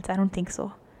anything else? I don't think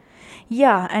so.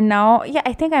 Yeah, and now, yeah,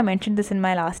 I think I mentioned this in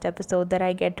my last episode that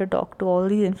I get to talk to all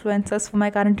these influencers for my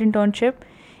current internship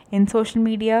in social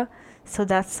media. So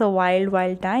that's a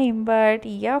wild time. But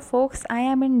yeah, folks, I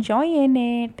am enjoying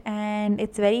it and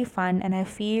it's very fun. And I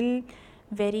feel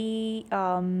very,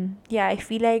 yeah, I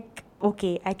feel like,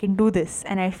 okay, I can do this.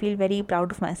 And I feel very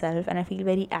proud of myself and I feel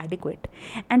very adequate.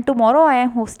 And tomorrow I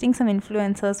am hosting some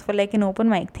influencers for like an open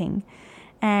mic thing.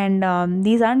 And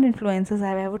these aren't influencers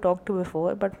I've ever talked to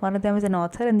before, but one of them is an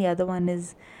author and the other one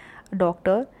is a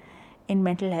doctor. in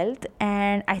mental health,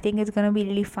 and I think it's gonna be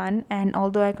really fun. And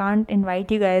although I can't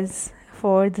invite you guys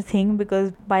for the thing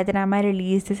because by the time I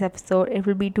release this episode, it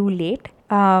will be too late.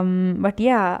 But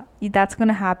yeah, that's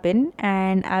gonna happen,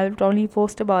 and I'll probably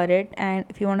post about it. And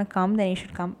if you wanna come, then you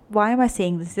should come. Why am I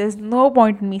saying this? There's no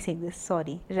point in me saying this.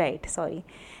 Sorry, right? Sorry.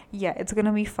 Yeah, it's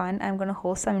gonna be fun. I'm gonna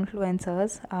host some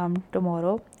influencers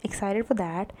tomorrow. Excited for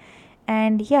that,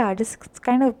 and yeah, just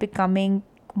kind of becoming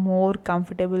more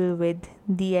comfortable with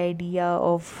the idea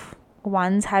of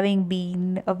once having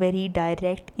been a very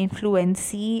direct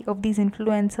influencee of these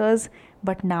influencers,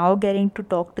 but now getting to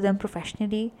talk to them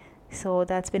professionally. So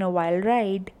that's been a wild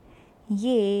ride.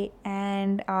 Yay.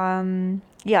 And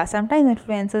yeah, sometimes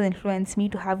influencers influence me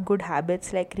to have good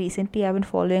habits. Like recently I've been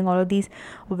following all of these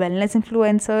wellness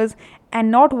influencers, and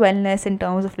not wellness in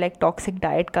terms of like toxic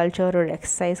diet culture or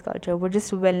exercise culture, but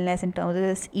just wellness in terms of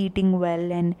just eating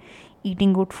well and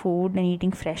eating good food and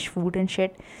eating fresh food and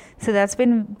shit. So that's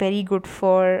been very good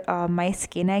for my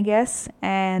skin, I guess.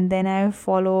 And then I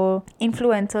follow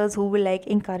influencers who will like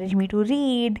encourage me to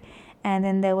read, and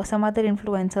then there were some other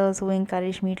influencers who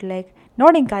encouraged me to like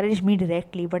not encourage me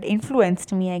directly but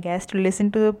influenced me, I guess, to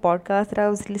listen to the podcast that I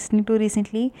was listening to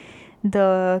recently,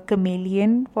 the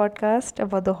Chameleon podcast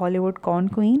about the Hollywood con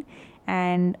queen.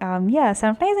 And yeah,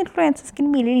 sometimes influencers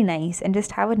can be really nice and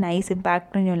just have a nice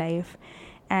impact on your life,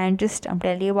 and just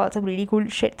tell you about some really cool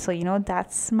shit. So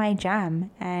that's my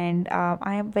jam, and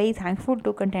I am very thankful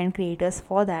to content creators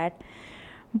for that.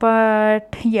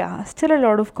 But yeah, still a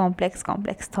lot of complex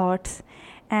thoughts.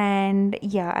 And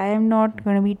yeah, I am not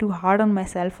going to be too hard on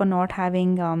myself for not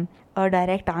having a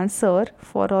direct answer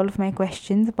for all of my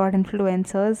questions about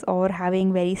influencers, or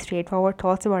having very straightforward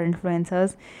thoughts about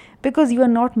influencers, because you are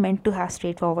not meant to have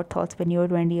straightforward thoughts when you're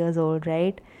 20 years old,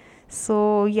 right?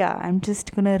 So yeah, I'm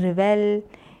just gonna revel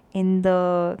in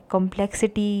the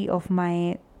complexity of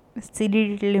my silly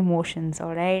little emotions.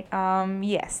 All right,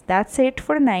 yes, that's it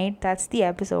for tonight. That's the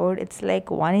episode. It's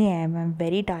like 1 a.m. I'm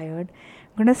very tired.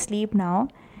 I'm gonna sleep now.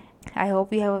 I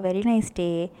hope you have a very nice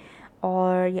day,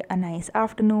 or a nice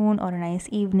afternoon, or a nice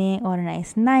evening, or a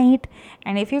nice night.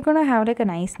 And if you're gonna have like a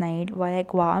nice night, well,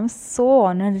 like wow, I'm so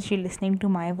honored that you're listening to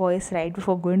my voice right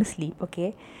before going to sleep.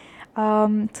 Okay,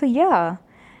 so yeah,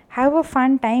 have a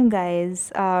fun time,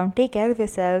 guys. Take care of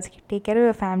yourselves, take care of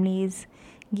your families,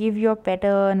 give your pet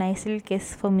a nice little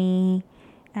kiss for me,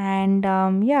 and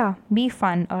yeah, be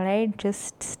fun. All right,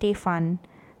 just stay fun,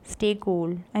 stay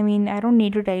cool. I mean, I don't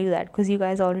need to tell you that because you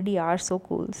guys already are so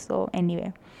cool. So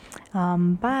anyway,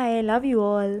 bye, love you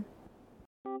all.